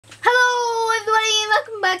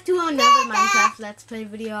welcome back to another Minecraft Let's Play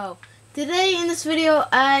video. Today in this video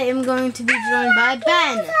I am going to be joined by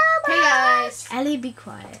Ben. Hey guys. Ellie, be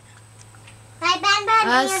quiet. Hi Ben,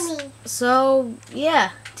 hear me. So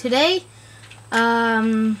yeah, today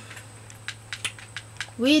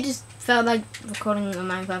we just felt like recording a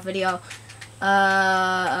Minecraft video.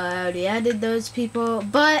 I already added those people,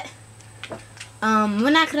 but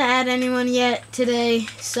we're not gonna add anyone yet today.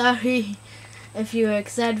 Sorry if you were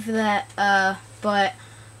excited for that, but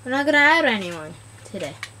we're not gonna add anyone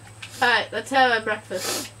today. Alright, let's have our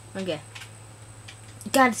breakfast. Okay.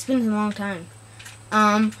 God, it's been a long time.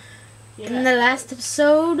 In the last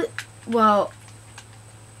episode, well,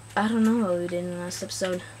 I don't know what we did in the last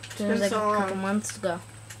episode. It was like a couple months ago.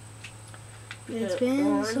 It's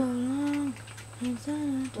been so long.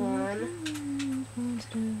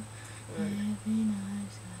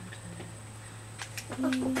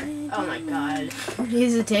 Oh my god.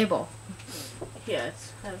 Here's a table. Yeah,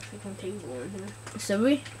 it's have a freaking table in here. So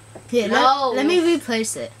we? Here, No. let me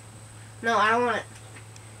replace it. No, I don't want it.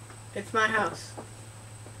 It's my house.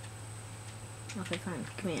 Okay, fine.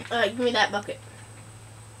 Come here. Alright, give me that bucket.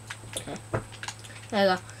 Okay. There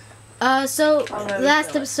you go. So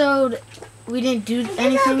last episode we didn't do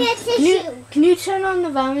anything. Can you turn on the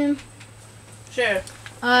volume? Sure.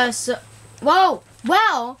 Well,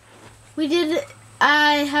 we did.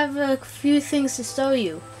 I have a few things to show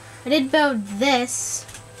you. I did build this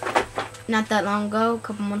not that long ago, a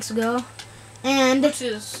couple months ago, and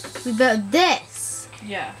we built this.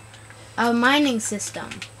 Yeah. A mining system.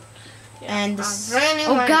 Yeah. And this,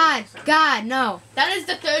 oh God, no. That is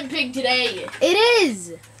the third pig today. It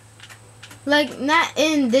is. Like, not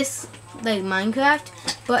in this, like, Minecraft,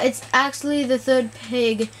 but it's actually the third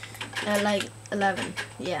pig at, like, 11.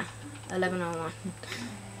 Yeah, 11:01.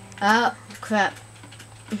 Oh, crap.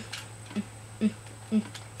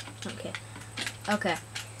 Okay.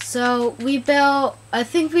 So, I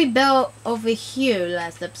think we built over here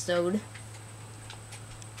last episode.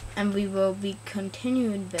 And we will be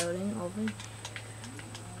continuing building over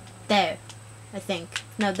there, I think.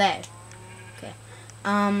 No, there. Okay.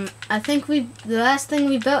 I think the last thing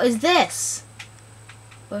we built is this,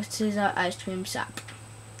 which is our ice cream shop.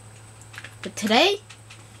 But today,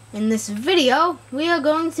 in this video, we are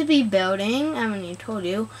going to be building, I haven't even told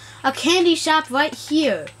you, a candy shop right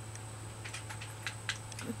here.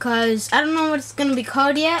 Because I don't know what it's going to be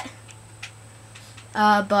called yet,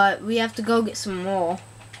 but we have to go get some more.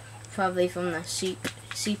 Probably from the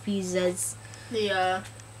CPZs. The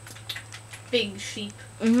big sheep.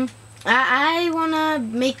 I wanna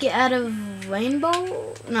make it out of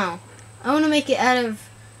rainbow. No, I wanna make it out of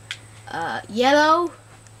yellow.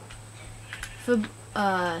 For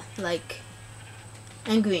like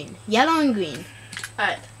and green, yellow and green.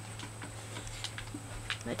 Alright.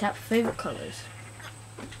 My top favorite colors.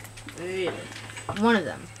 Really? One of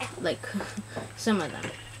them, like some of them.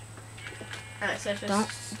 Alright, so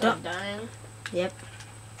just stop dying. Yep.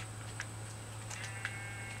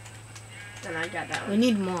 And I got that one. We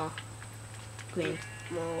need more. Green.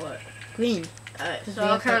 More what? Green. Alright, so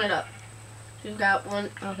I'll count it up. We've got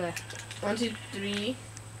 1, Okay. 1, 2, 3.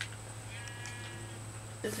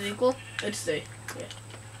 Is it equal? It's 3. Yeah.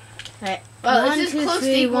 Alright. Well, 1, it's 2, as close 3,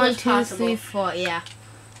 to equal 1, as 2, possible. 3, 4. Yeah.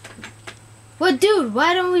 Well, dude,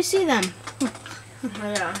 why don't we see them?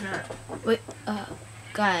 Yeah. Wait.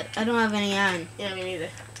 God, I don't have any iron. Yeah, me neither.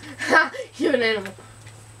 You're an animal.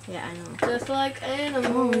 Yeah, I know. Just like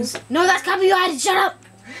animals. No, that's copyrighted. Shut up.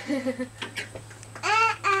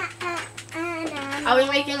 Are we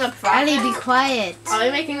making a profit? Ellie, be quiet. Are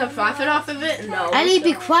we making a profit off of it? No. Ellie,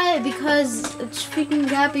 be quiet because it's freaking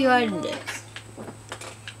copyrighted.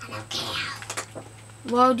 I don't care.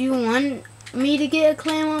 Well, do you want me to get a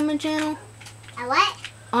claim on my channel? A what?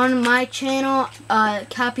 On my channel,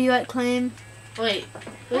 copyright claim. Wait.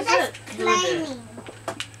 What does claiming?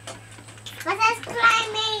 What does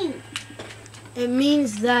claiming? It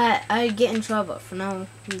means that I get in trouble for no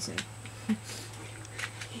reason.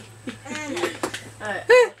 Alright.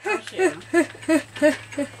 I'll shoot him.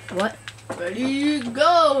 What? Ready,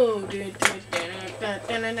 go!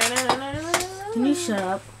 Can you shut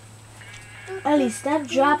up? Ellie, stop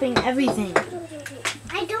dropping everything.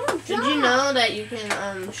 I don't. Did you know that you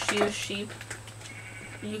can shear sheep?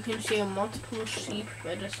 You can shear multiple sheep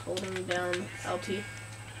by just holding down LT.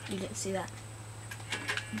 You didn't see that.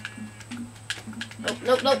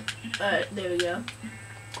 Nope. Alright, there we go.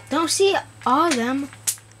 Don't see all of them.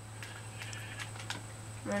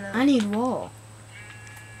 Right now. I need wool.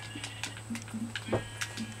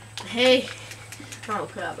 Hey. Oh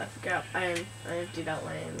crap, I forgot. I emptied out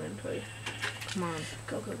my inventory. Come on.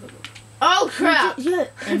 Go. Oh crap! You're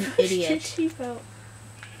an idiot. Sheep out.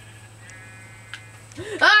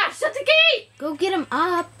 Ah! Shut the gate! Go get him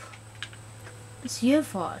up. It's your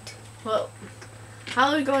fault. Well, how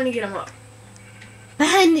are we going to get him up?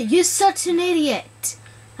 Ben, you're such an idiot.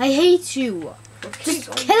 I hate you. Okay, Just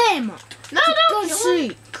go- kill him. No, Go no, to kill him.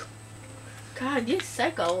 sleep. God, you're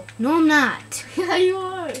psycho. No, I'm not. Yeah, you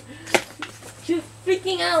are. You're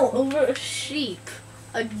freaking out over a sheep.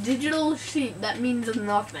 A digital sheep. That means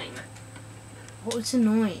nothing. Oh, it's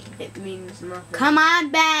annoying. It means nothing. Come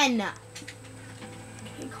on, Ben.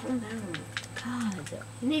 Okay, calm down. God.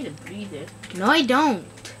 You need to breathe it. No, I don't.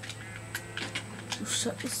 You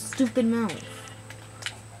shut your stupid mouth.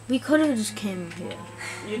 We could have just came here.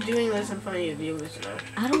 You're doing this in front of your viewers now.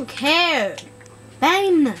 I don't care.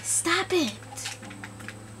 Ben, stop it.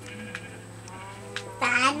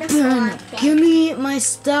 Ben, Dinosaur. give me my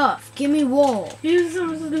stuff. Give me wool. You're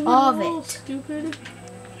so stupid. All of little it. Stupid.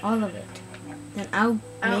 All of it. Then I'll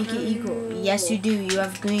make it equal. Yes, you do. You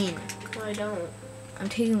have green. No, I don't. I'm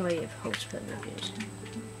taking away your host privileges.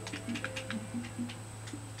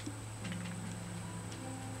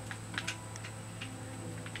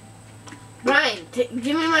 Brian, give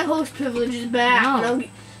me my host privileges back. No. And I'll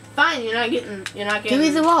fine, you're not getting. Give me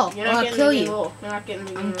the wall, You're or not I'll getting kill the you. wall. You're not getting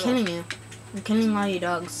the I'm wall. killing you. I'm killing all your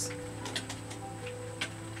dogs.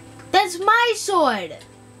 That's my sword.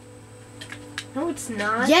 No, it's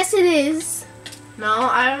not. Yes, it is. No,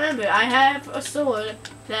 I remember. I have a sword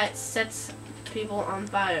that sets people on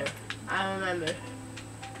fire. I remember.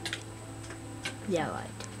 Yeah, right.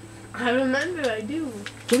 I remember. I do.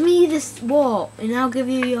 Give me this wall, and I'll give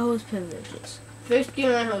you your host privileges. First, give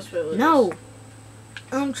me my host privileges. No.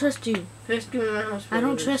 I don't trust you. First, give me my host privileges. I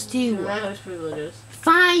don't trust Give me you. my host privileges.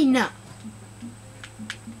 Fine.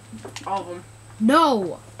 All of them.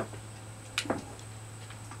 No.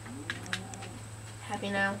 Happy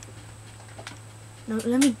now? No,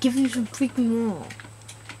 let me give you some freaking wall.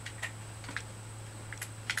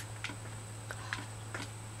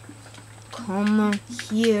 Come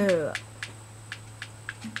here.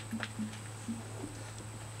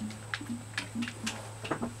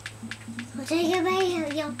 I'll take away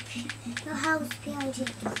your house PLG.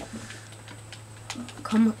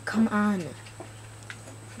 Come on.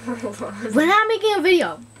 Hold on. We're not making a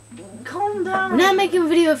video. Calm down. We're not making a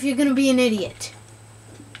video if you're gonna be an idiot.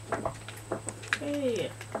 Hey.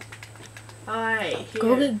 Alright, here.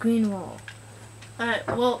 Go get green wall. Alright,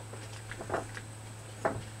 well,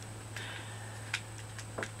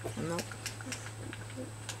 Nope.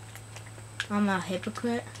 I'm a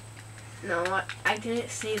hypocrite. no, I didn't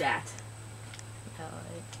say that.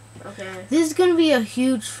 Alright. Okay. This is gonna be a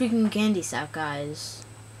huge freaking candy sack, guys.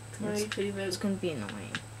 It's gonna be pretty big. It's gonna be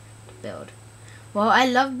annoying to build. Well, I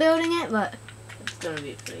love building it, but It's gonna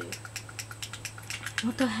be pretty,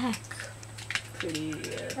 what the heck? pretty,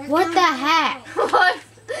 What the heck? What?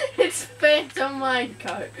 It's Phantom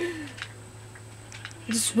Minecart.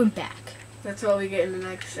 Just went back. That's what we get in the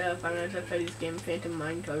next Five Nights at Freddy's game, Phantom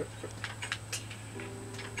Minecart.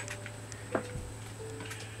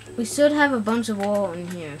 We should have a bunch of wool in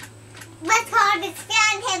here. Let's call this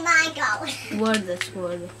Phantom Minecart. Wood, that's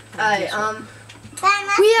wood. Alright,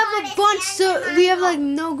 We have a bunch, so we have like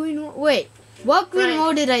no green wool. Wait, what green Right.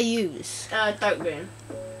 wool did I use? dark green.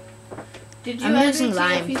 Did you I'm add using me to your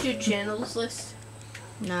lime. future channels list?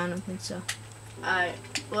 No, I don't think so. Alright,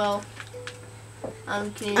 well,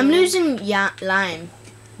 can you I'm using lime can you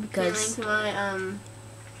because link my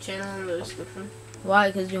channel in the description? why?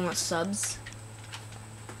 Because you want subs.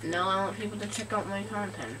 No, I want people to check out my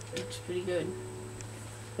content. It's pretty good.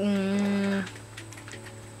 Mm.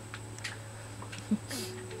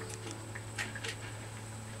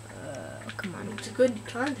 Come on. It's good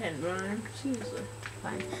content, Ryan. Seriously.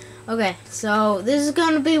 Fine. Okay, so this is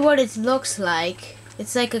gonna be what it looks like.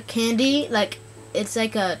 It's like a candy, like it's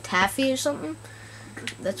like a taffy or something.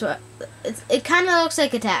 That's what it kind of looks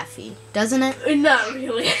like a taffy, doesn't it? Not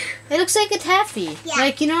really. It looks like a taffy, Yeah.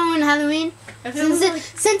 like you know in Halloween. It feels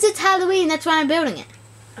Since it's Halloween, that's why I'm building it.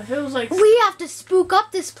 like. We have to spook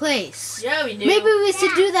up this place. Yeah, we do. Maybe we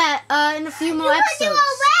should Yeah. do that in a few more You could do episodes.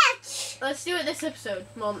 a witch. Let's do it this episode.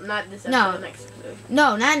 Well, not this episode. No. Next episode.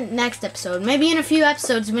 No, not next episode. Maybe in a few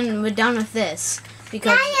episodes when we're done with this,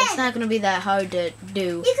 because it's Ryan! not gonna be that hard to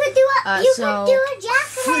do. You could do you so- could do a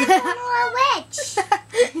jack-o'-lantern or a witch.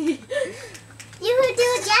 You could do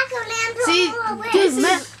a jack-o'-lantern See, or a witch.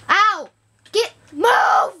 Dude, ow!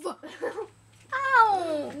 Move!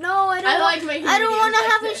 Ow! No, I don't. I like making I don't videos want to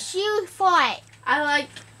like have this. a shoe fight. I like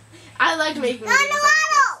making No, videos. no, like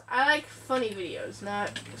no. this. I like funny videos,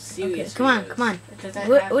 not serious. Okay, come on, videos. come on. It doesn't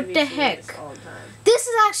What- have to what be the serious heck? all the time. This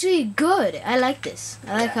is actually good. I like this.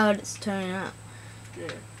 I like Yeah. how it's turning out. Yeah.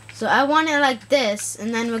 So I want it like this,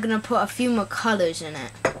 and then we're gonna put a few more colors in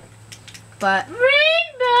it. But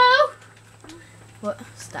Rainbow. what?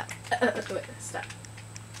 Stop. Wait, stop.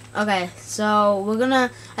 Okay, so we're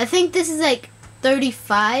gonna. I think this is like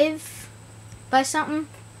 35 by something.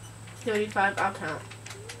 35. I'll count.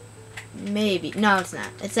 Maybe. No, it's not.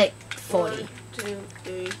 It's like 40. 1, 2,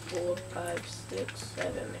 3, 4, 5, 6,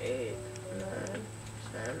 7, 8, 9,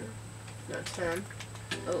 10. Not 10.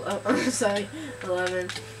 Oh, sorry. 11,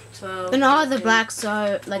 12. And all the 13, blacks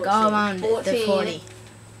are like 14, all around the 40.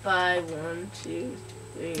 5, 1, 2,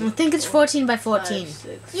 3. I think it's 14 by 14. 5,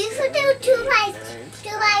 6, You 7, should do 2 8, by 9, 2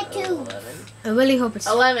 by 2. 11. I really hope it's.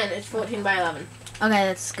 11. It's 14 by 11. Okay,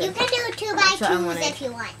 that's You good. can do 2 by That's what I 2s wanted. if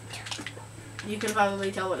you want. You can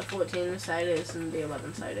probably tell what the 14 side is and the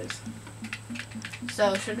 11 side is.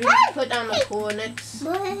 So, should we put down the coordinates?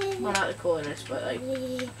 Well, not the coordinates, but like.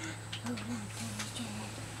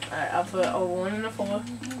 Alright, I'll put a 1 and a 4.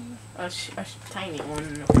 A tiny 1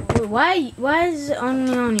 and a 4. Wait, why is it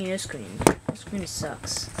only on your screen? Your screen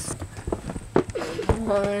sucks.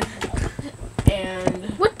 1 and.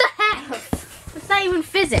 What the heck? It's not even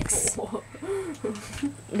physics.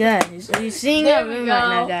 Guys, are you seeing There our we room go. right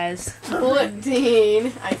now, guys?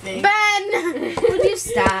 14, I think. Ben! Would you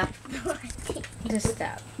stop? Just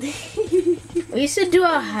stop. We should do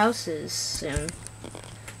our houses soon.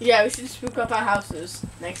 Yeah, we should spook up our houses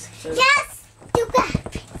next episode. Yes! Do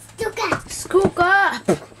that! Do that! Scoop up!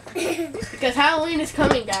 Because Halloween is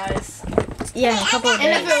coming, guys. Yeah, in a couple of And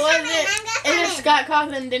if days. it wasn't, I'm and if Scott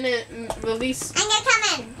Cawthon didn't release gonna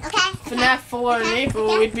come in, okay? FNAF 4 in Okay, April,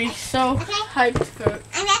 okay. we'd be so Okay. hyped for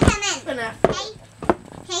I'm gonna come in. FNAF.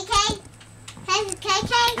 Hey,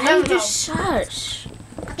 KK? I'm No. just shush.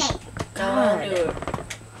 Okay. Don't do it.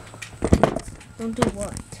 Don't do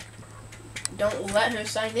what? Don't let her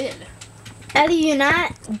sign in. Ellie, you're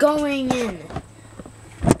not going in.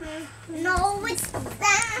 No, it's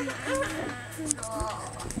that.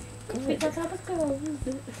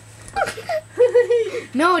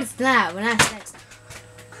 No, it's not. We're not sex.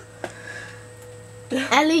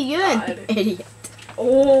 Ellie, you're an God. idiot.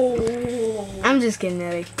 Oh. I'm just kidding,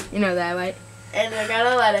 Ellie. You know that, right? And we're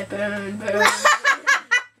gonna let it burn, burn. Whoever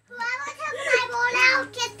took my bowl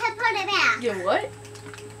out gets to put it back. Your what? My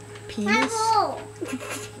Penis. bowl.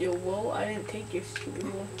 Your wool? I didn't take your stupid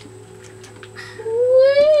wool.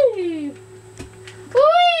 Whee!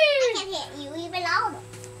 I can hit you even louder.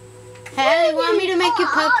 Hey, Ellie, want me to make your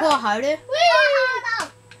parkour harder?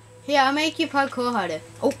 Louder. Here, I'll make your parkour harder.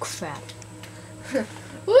 Oh, crap.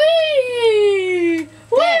 Whee!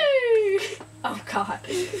 Whee! Oh God.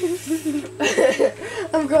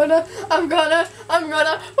 I'm gonna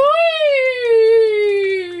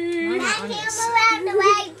whee! Mama. Can you move out of the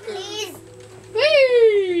way, please?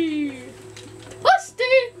 Whee!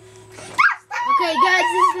 Busty! Okay, guys,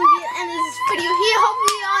 this is going to be the end of this video here.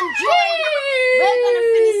 Hopefully you enjoyed. We're going to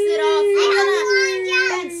finish it off.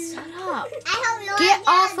 Ben, shut up. I hope you Get like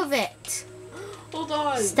off of it. Hold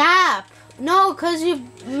on. Stop. No, because you're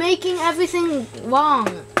making everything wrong.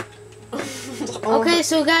 Okay,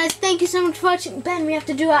 so guys, thank you so much for watching. Ben, we have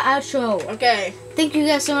to do our outro. Okay. Thank you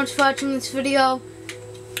guys so much for watching this video.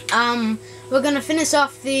 We're gonna finish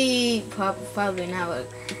off the probably not. We're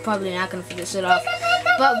probably not gonna finish it off,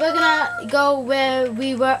 but we're gonna go where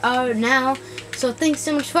we are now. So thanks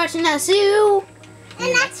so much for watching. I'll see you the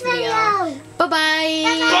next video. Bye bye.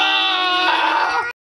 Bye-bye.